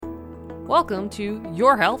Welcome to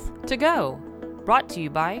Your Health to Go, brought to you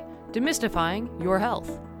by Demystifying Your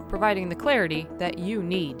Health, providing the clarity that you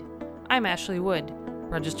need. I'm Ashley Wood,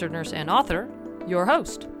 registered nurse and author, your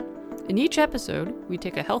host. In each episode, we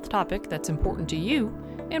take a health topic that's important to you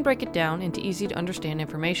and break it down into easy-to-understand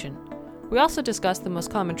information. We also discuss the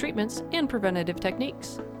most common treatments and preventative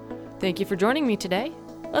techniques. Thank you for joining me today.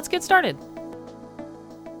 Let's get started.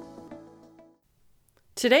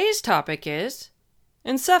 Today's topic is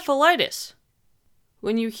encephalitis.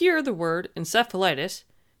 When you hear the word encephalitis,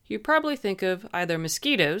 you probably think of either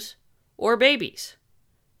mosquitoes or babies.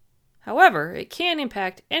 However, it can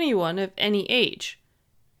impact anyone of any age,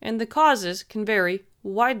 and the causes can vary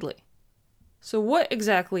widely. So what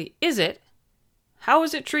exactly is it? How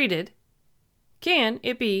is it treated? Can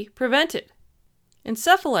it be prevented?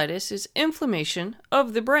 Encephalitis is inflammation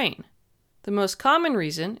of the brain. The most common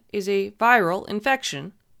reason is a viral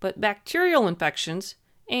infection, but bacterial infections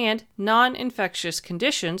and non-infectious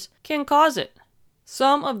conditions can cause it.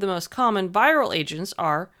 Some of the most common viral agents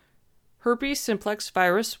are herpes simplex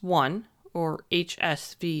virus 1, or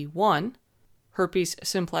HSV1, herpes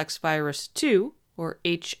simplex virus 2, or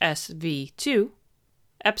HSV2,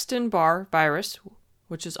 Epstein-Barr virus,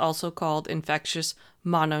 which is also called infectious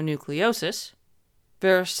mononucleosis,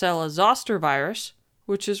 varicella-zoster virus,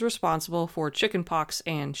 which is responsible for chickenpox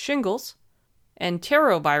and shingles,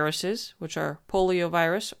 enteroviruses, which are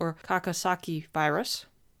poliovirus or Kawasaki virus,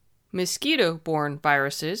 mosquito-borne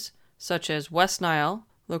viruses, such as West Nile,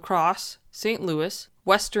 La Crosse, St. Louis,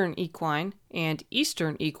 Western equine, and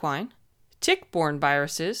Eastern equine, tick-borne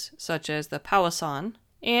viruses, such as the Powassan,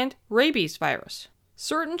 and rabies virus.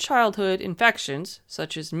 Certain childhood infections,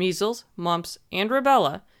 such as measles, mumps, and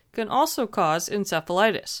rubella, can also cause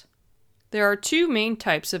encephalitis. There are two main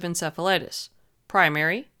types of encephalitis,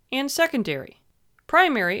 primary and secondary.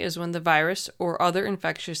 Primary is when the virus or other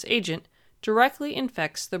infectious agent directly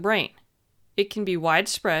infects the brain. It can be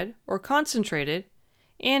widespread or concentrated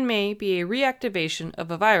and may be a reactivation of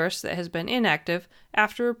a virus that has been inactive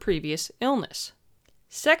after a previous illness.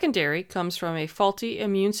 Secondary comes from a faulty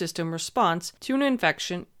immune system response to an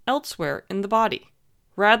infection elsewhere in the body.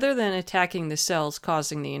 Rather than attacking the cells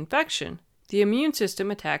causing the infection, the immune system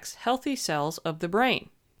attacks healthy cells of the brain.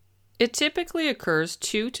 It typically occurs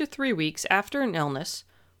 2 to 3 weeks after an illness,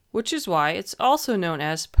 which is why it's also known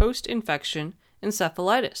as post-infection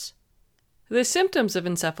encephalitis. The symptoms of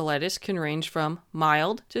encephalitis can range from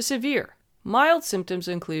mild to severe. Mild symptoms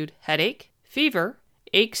include headache, fever,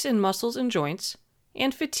 aches in muscles and joints,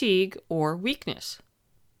 and fatigue or weakness.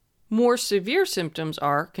 More severe symptoms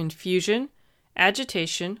are confusion,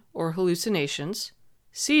 agitation or hallucinations,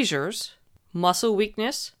 seizures, muscle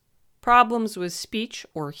weakness, problems with speech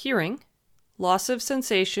or hearing, loss of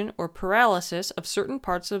sensation or paralysis of certain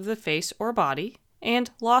parts of the face or body, and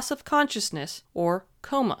loss of consciousness or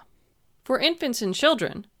coma. For infants and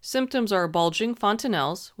children, symptoms are bulging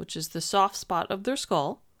fontanelles, which is the soft spot of their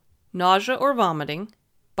skull, nausea or vomiting,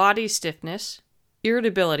 body stiffness,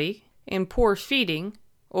 irritability, and poor feeding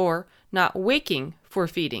or not waking for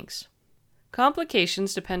feedings.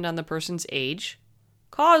 Complications depend on the person's age,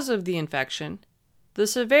 cause of the infection, the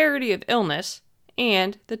severity of illness,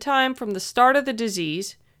 and the time from the start of the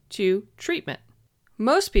disease to treatment.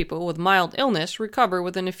 Most people with mild illness recover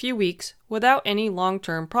within a few weeks without any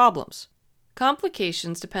long-term problems.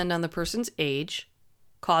 Complications depend on the person's age,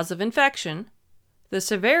 cause of infection, the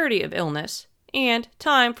severity of illness, and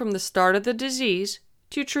time from the start of the disease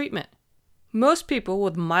to treatment. Most people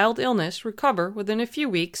with mild illness recover within a few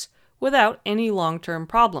weeks without any long-term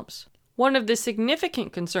problems. One of the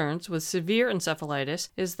significant concerns with severe encephalitis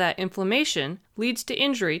is that inflammation leads to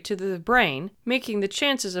injury to the brain, making the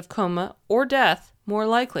chances of coma or death more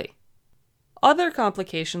likely. Other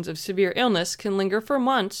complications of severe illness can linger for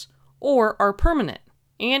months or are permanent,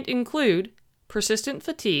 and include persistent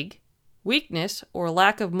fatigue, weakness or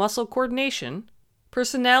lack of muscle coordination,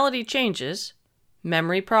 personality changes,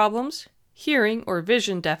 memory problems, hearing or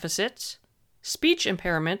vision deficits, speech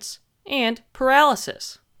impairments, and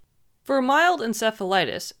paralysis. For mild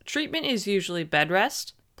encephalitis, treatment is usually bed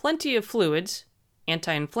rest, plenty of fluids,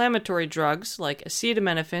 anti-inflammatory drugs like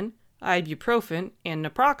acetaminophen, ibuprofen, and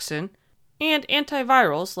naproxen, and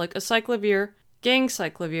antivirals like acyclovir,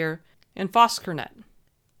 ganciclovir, and foscarnet.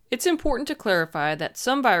 It's important to clarify that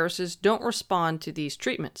some viruses don't respond to these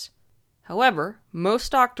treatments. However,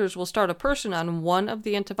 most doctors will start a person on one of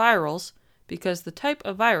the antivirals because the type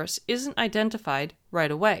of virus isn't identified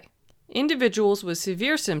right away. Individuals with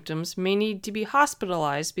severe symptoms may need to be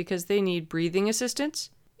hospitalized because they need breathing assistance,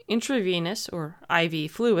 intravenous or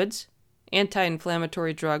IV fluids,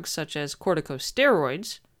 anti-inflammatory drugs such as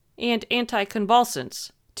corticosteroids, and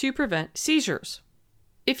anticonvulsants to prevent seizures.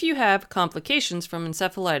 If you have complications from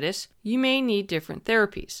encephalitis, you may need different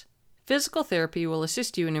therapies. Physical therapy will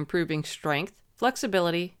assist you in improving strength,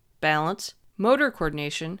 flexibility, balance, motor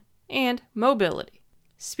coordination, and mobility.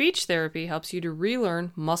 Speech therapy helps you to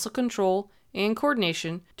relearn muscle control and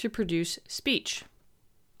coordination to produce speech.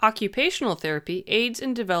 Occupational therapy aids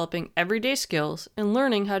in developing everyday skills and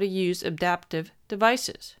learning how to use adaptive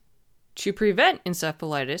devices. To prevent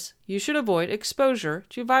encephalitis, you should avoid exposure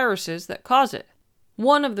to viruses that cause it.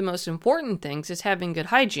 One of the most important things is having good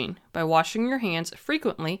hygiene by washing your hands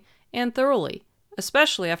frequently and thoroughly,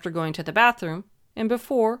 especially after going to the bathroom and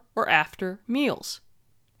before or after meals.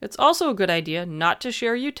 It's also a good idea not to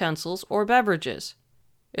share utensils or beverages.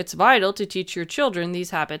 It's vital to teach your children these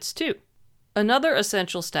habits too. Another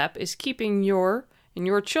essential step is keeping your and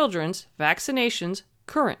your children's vaccinations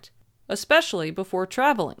current, especially before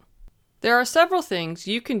traveling. There are several things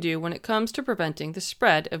you can do when it comes to preventing the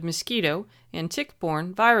spread of mosquito and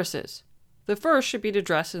tick-borne viruses. The first should be to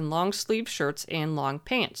dress in long-sleeve shirts and long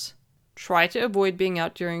pants. Try to avoid being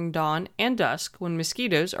out during dawn and dusk when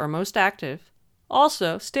mosquitoes are most active.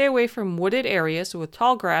 Also, stay away from wooded areas with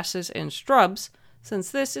tall grasses and shrubs,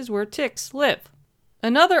 since this is where ticks live.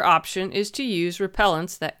 Another option is to use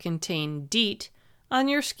repellents that contain DEET on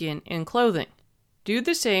your skin and clothing. Do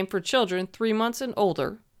the same for children 3 months and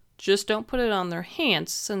older. Just don't put it on their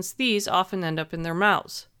hands, since these often end up in their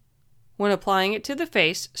mouths. When applying it to the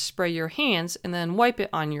face, spray your hands and then wipe it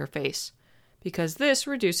on your face, because this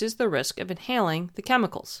reduces the risk of inhaling the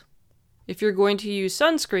chemicals. If you're going to use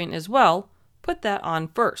sunscreen as well, put that on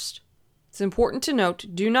first. It's important to note,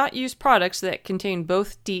 do not use products that contain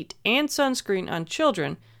both DEET and sunscreen on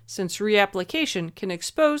children, since reapplication can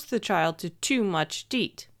expose the child to too much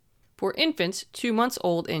DEET. For infants 2 months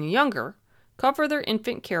old and younger, cover their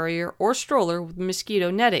infant carrier or stroller with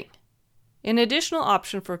mosquito netting. An additional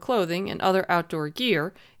option for clothing and other outdoor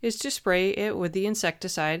gear is to spray it with the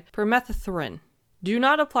insecticide permethrin. Do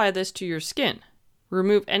not apply this to your skin.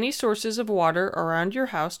 Remove any sources of water around your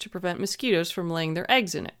house to prevent mosquitoes from laying their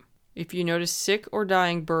eggs in it. If you notice sick or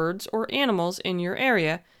dying birds or animals in your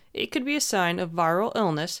area, it could be a sign of viral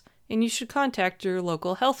illness and you should contact your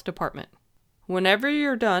local health department. Whenever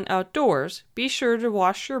you're done outdoors, be sure to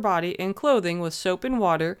wash your body and clothing with soap and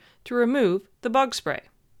water to remove the bug spray.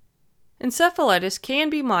 Encephalitis can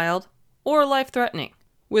be mild or life-threatening.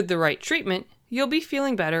 With the right treatment, you'll be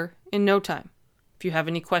feeling better in no time. If you have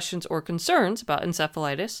any questions or concerns about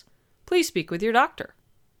encephalitis, please speak with your doctor.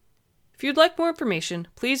 If you'd like more information,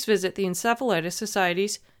 please visit the Encephalitis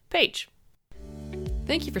Society's page.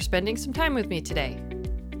 Thank you for spending some time with me today.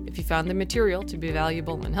 If you found the material to be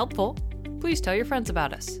valuable and helpful, please tell your friends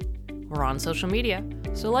about us. We're on social media,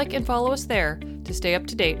 so like and follow us there to stay up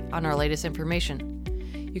to date on our latest information.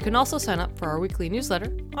 You can also sign up for our weekly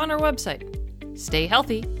newsletter on our website. Stay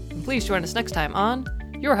healthy, and please join us next time on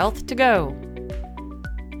Your Health to Go.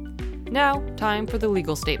 Now, time for the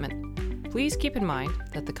legal statement. Please keep in mind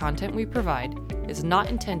that the content we provide is not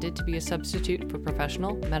intended to be a substitute for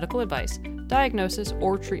professional medical advice, diagnosis,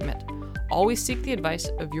 or treatment. Always seek the advice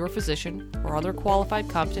of your physician or other qualified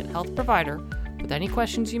competent health provider with any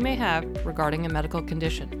questions you may have regarding a medical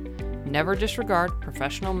condition. Never disregard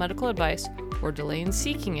professional medical advice or delay in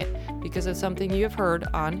seeking it because of something you have heard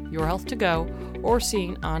on Your Health to Go or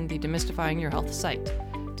seen on the Demystifying Your Health site.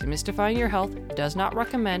 Demystifying Your Health does not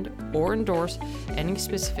recommend or endorse any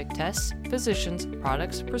specific tests, physicians,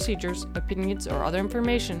 products, procedures, opinions, or other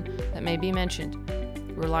information that may be mentioned.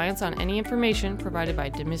 Reliance on any information provided by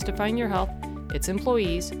Demystifying Your Health, its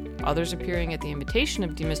employees, others appearing at the invitation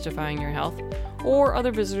of Demystifying Your Health, or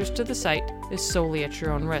other visitors to the site is solely at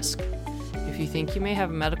your own risk. If you think you may have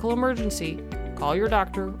a medical emergency, call your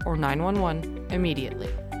doctor or 911 immediately.